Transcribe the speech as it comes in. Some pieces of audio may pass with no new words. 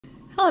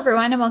Hello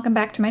everyone and welcome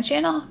back to my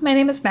channel. My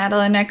name is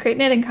Madeline and I create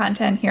knitting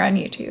content here on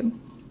YouTube.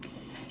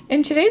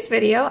 In today's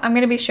video, I'm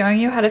going to be showing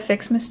you how to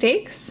fix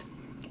mistakes,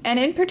 and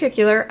in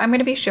particular, I'm going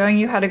to be showing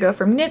you how to go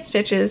from knit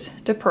stitches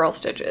to purl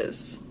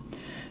stitches.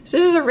 So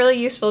this is a really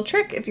useful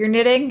trick if you're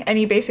knitting and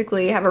you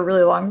basically have a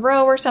really long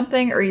row or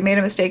something, or you made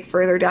a mistake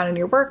further down in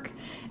your work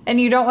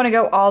and you don't want to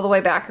go all the way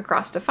back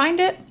across to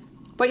find it.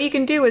 What you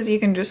can do is you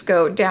can just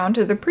go down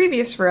to the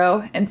previous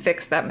row and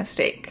fix that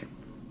mistake.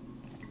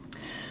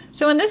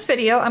 So in this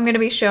video, I'm going to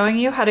be showing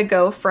you how to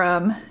go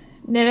from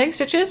knitting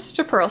stitches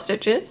to purl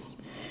stitches.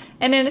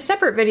 And in a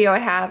separate video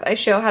I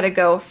show how to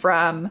go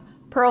from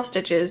purl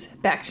stitches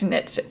back to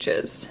knit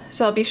stitches.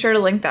 So I'll be sure to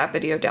link that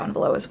video down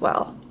below as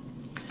well.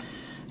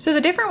 So the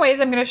different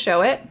ways I'm going to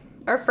show it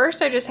are,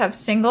 first I just have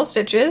single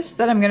stitches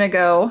that I'm going to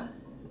go,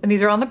 and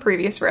these are on the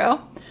previous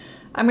row.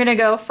 I'm going to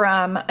go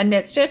from a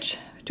knit stitch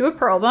to a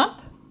purl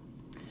bump.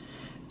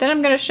 Then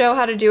I'm going to show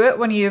how to do it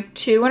when you have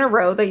two in a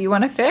row that you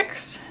want to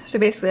fix. So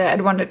basically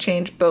I'd want to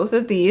change both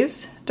of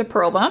these to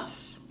purl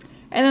bumps.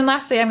 And then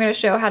lastly I'm going to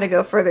show how to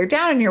go further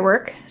down in your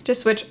work to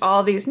switch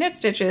all these knit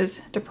stitches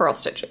to purl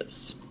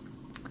stitches.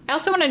 I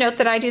also want to note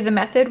that I do the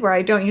method where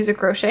I don't use a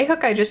crochet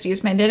hook, I just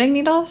use my knitting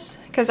needles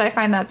because I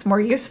find that's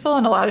more useful,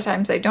 and a lot of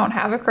times I don't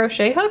have a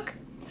crochet hook.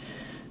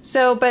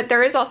 But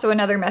there is also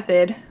another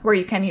method where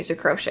you can use a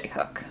crochet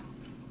hook.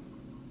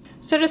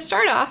 So to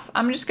start off,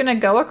 I'm just going to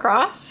go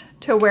across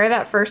to where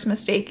that first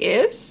mistake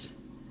is.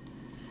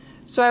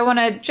 So I want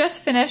to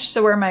just finish,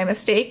 so where my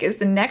mistake is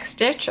the next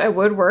stitch I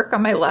would work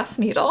on my left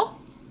needle.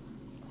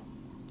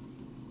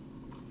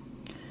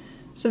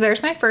 So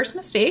there's my first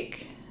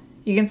mistake.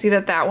 You can see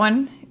that that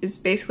one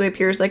basically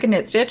appears like a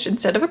knit stitch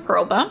instead of a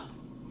purl bump.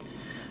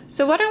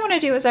 So what I want to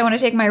do is I want to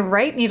take my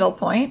right needle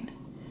point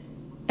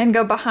and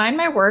go behind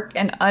my work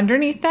and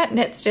underneath that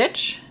knit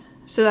stitch,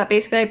 so that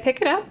basically I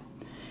pick it up.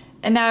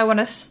 And now I want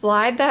to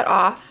slide that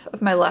off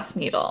of my left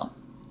needle.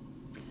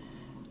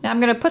 Now I'm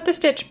going to put the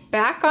stitch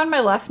back on my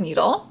left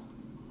needle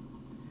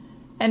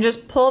and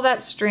just pull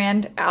that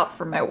strand out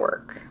from my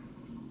work.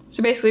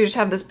 So basically you just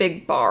have this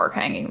big bar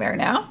hanging there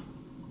now.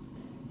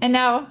 And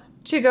now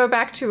to go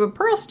back to a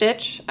purl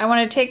stitch, I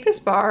want to take this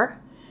bar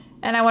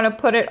and I want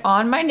to put it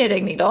on my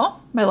knitting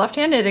needle, my left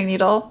hand knitting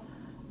needle,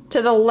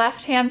 to the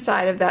left hand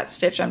side of that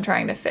stitch I'm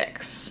trying to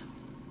fix.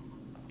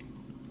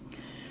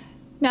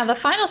 Now the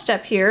final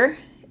step here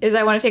is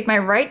I want to take my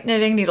right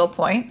knitting needle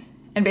point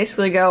and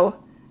basically go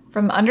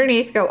from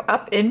underneath, go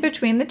up in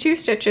between the two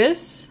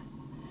stitches.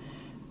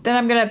 Then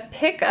I'm going to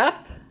pick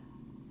up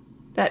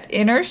that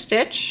inner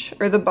stitch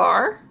or the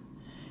bar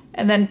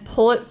and then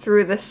pull it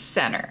through the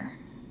center.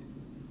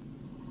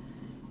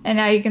 And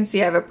now you can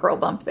see I have a purl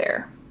bump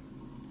there.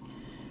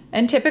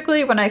 And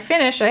typically when I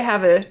finish I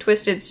have a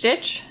twisted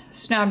stitch,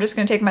 so now I'm just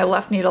going to take my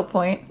left needle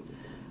point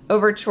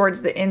over towards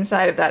the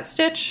inside of that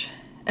stitch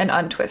and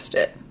untwist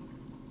it.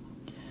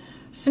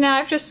 So now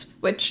I've just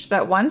switched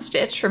that one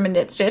stitch from a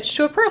knit stitch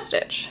to a purl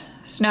stitch.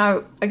 So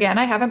now, again,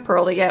 I haven't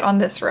purled it yet on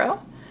this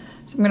row.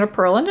 So I'm going to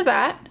purl into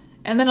that,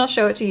 and then I'll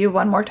show it to you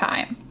one more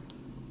time.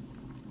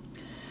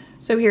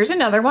 So here's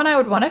another one I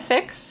would want to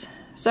fix.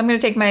 So I'm going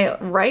to take my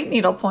right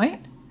needle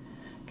point,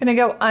 going to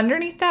go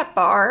underneath that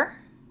bar,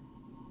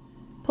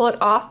 pull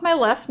it off my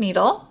left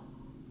needle.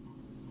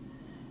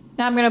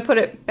 Now I'm going to put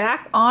it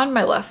back on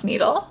my left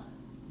needle,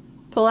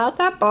 pull out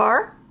that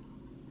bar.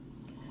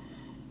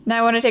 Now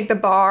I want to take the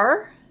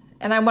bar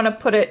and I want to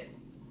put it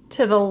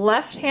to the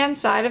left hand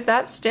side of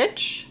that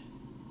stitch.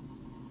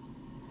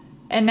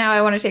 And now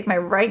I want to take my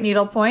right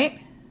needle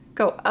point,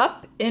 go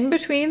up in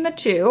between the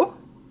two,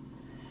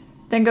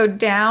 then go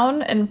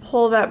down and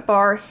pull that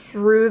bar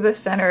through the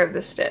center of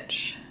the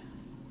stitch.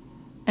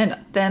 And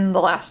then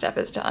the last step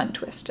is to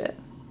untwist it.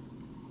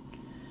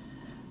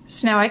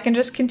 So now I can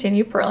just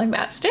continue purling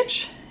that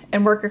stitch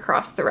and work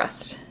across the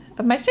rest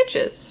of my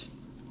stitches.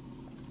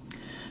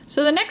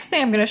 So the next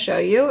thing I'm going to show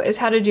you is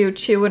how to do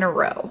two in a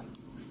row.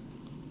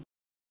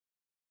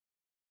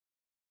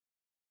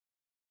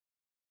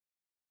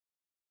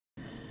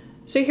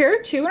 So here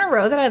are two in a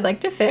row that I'd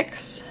like to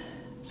fix.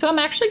 So I'm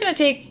actually going to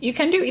take, you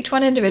can do each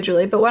one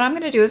individually, but what I'm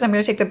going to do is I'm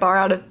going to take the bar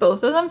out of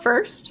both of them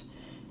first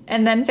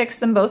and then fix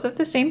them both at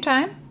the same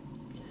time.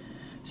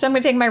 So I'm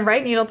going to take my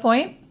right needle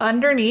point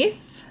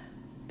underneath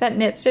that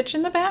knit stitch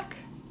in the back,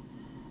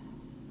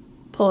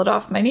 pull it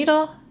off my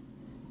needle,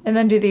 and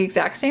then do the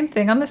exact same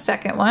thing on the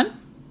second one.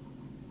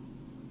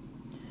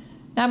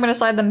 Now I'm going to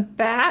slide them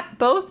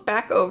both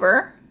back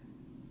over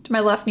to my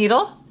left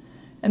needle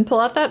and pull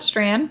out that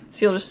strand.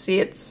 So you'll just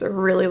see it's a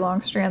really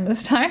long strand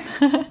this time.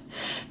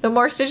 The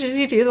more stitches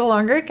you do, the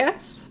longer it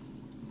gets.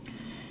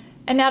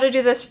 And now to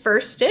do this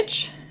first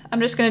stitch,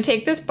 I'm just going to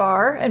take this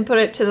bar and put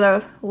it to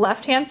the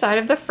left hand side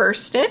of the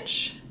first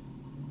stitch.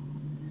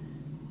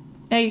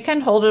 Now you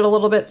can hold it a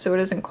little bit so it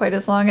isn't quite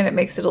as long and it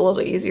makes it a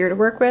little easier to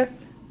work with.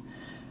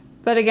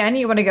 But again,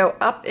 you want to go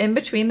up in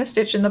between the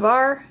stitch and the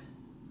bar,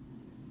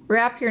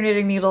 wrap your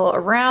knitting needle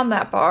around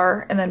that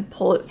bar, and then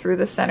pull it through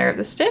the center of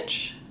the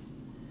stitch.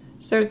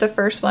 So there's the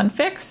first one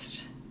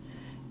fixed.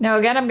 Now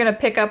again, I'm going to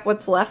pick up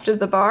what's left of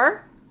the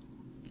bar,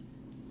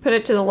 put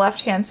it to the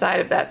left-hand side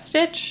of that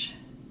stitch,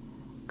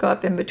 go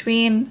up in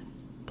between,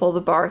 pull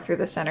the bar through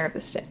the center of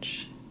the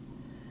stitch.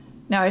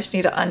 Now I just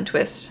need to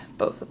untwist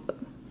both of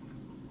them.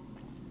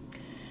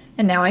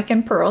 And now I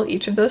can purl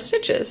each of those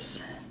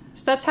stitches.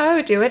 So that's how I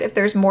would do it if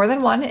there's more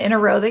than one in a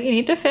row that you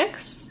need to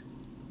fix.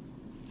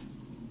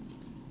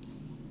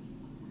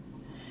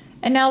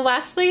 And now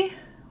lastly,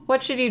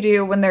 what should you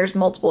do when there's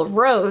multiple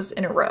rows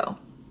in a row?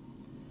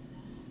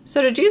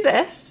 So to do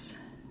this,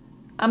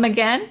 I'm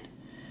again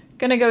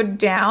gonna go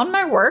down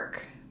my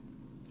work.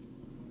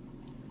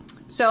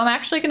 So I'm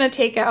actually gonna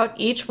take out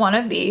each one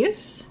of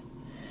these,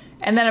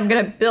 and then I'm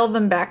gonna build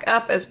them back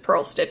up as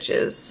purl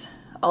stitches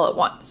all at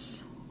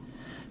once.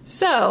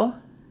 So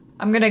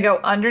I'm gonna go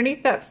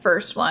underneath that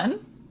first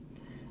one,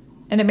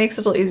 and it makes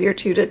it a little easier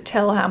too to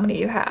tell how many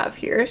you have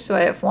here. So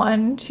I have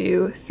 1,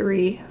 2,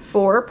 3,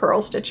 4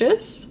 purl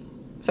stitches.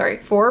 Sorry,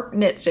 4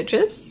 knit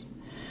stitches.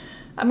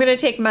 I'm gonna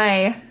take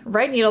my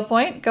right needle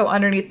point, go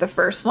underneath the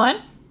first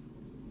one,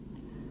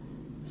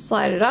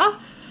 slide it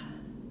off,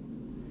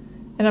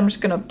 and I'm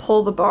just gonna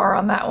pull the bar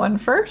on that one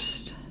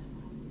first.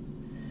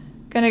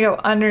 Gonna go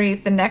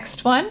underneath the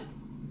next one,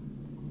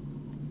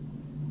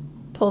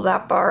 pull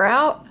that bar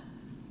out,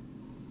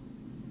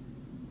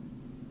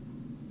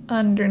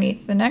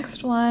 underneath the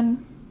next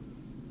one,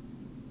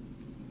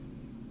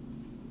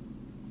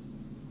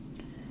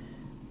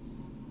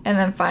 and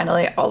then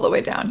finally all the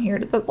way down here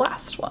to the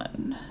last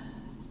one.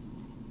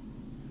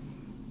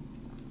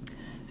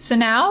 So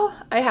now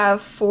I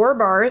have 4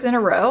 bars in a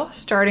row,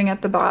 starting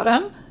at the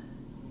bottom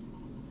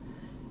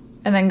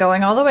and then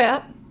going all the way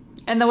up.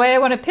 And the way I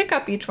want to pick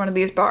up each one of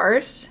these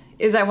bars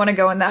is I want to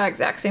go in that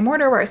exact same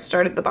order where I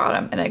started at the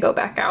bottom and I go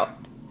back out.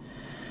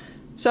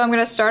 So I'm going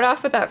to start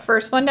off with that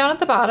first one down at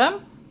the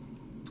bottom.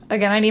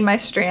 Again, I need my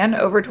strand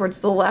over towards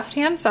the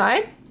left-hand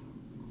side.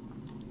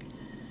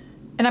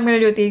 And I'm going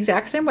to do it the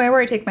exact same way where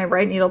I take my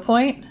right needle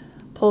point,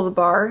 pull the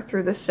bar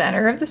through the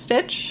center of the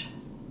stitch,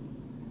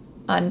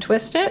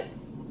 untwist it.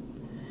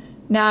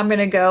 Now I'm going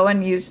to go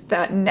and use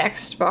that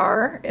next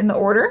bar in the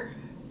order.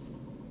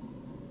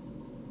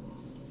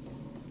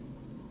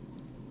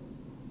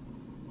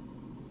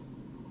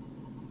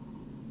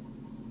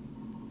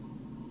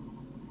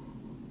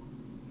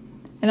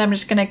 And I'm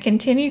just going to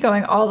continue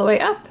going all the way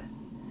up,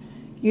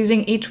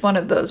 using each one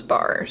of those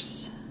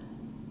bars.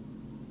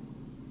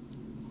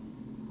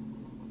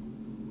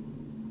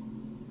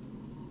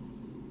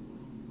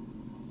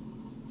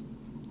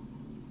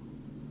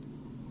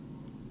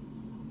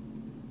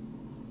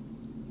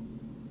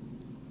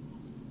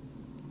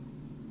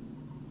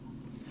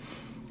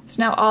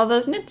 So now all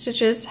those knit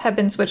stitches have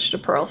been switched to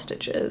purl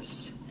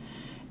stitches.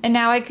 And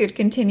now I could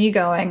continue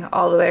going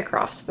all the way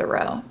across the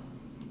row.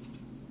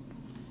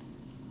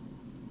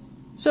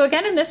 So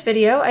again, in this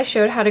video, I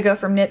showed how to go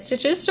from knit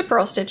stitches to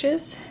purl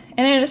stitches,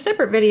 and in a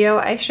separate video,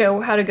 I show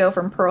how to go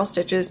from purl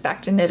stitches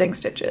back to knitting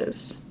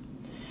stitches.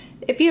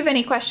 If you have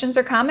any questions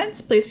or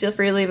comments, please feel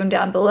free to leave them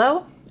down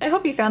below. I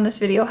hope you found this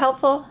video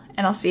helpful,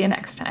 and I'll see you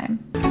next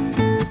time.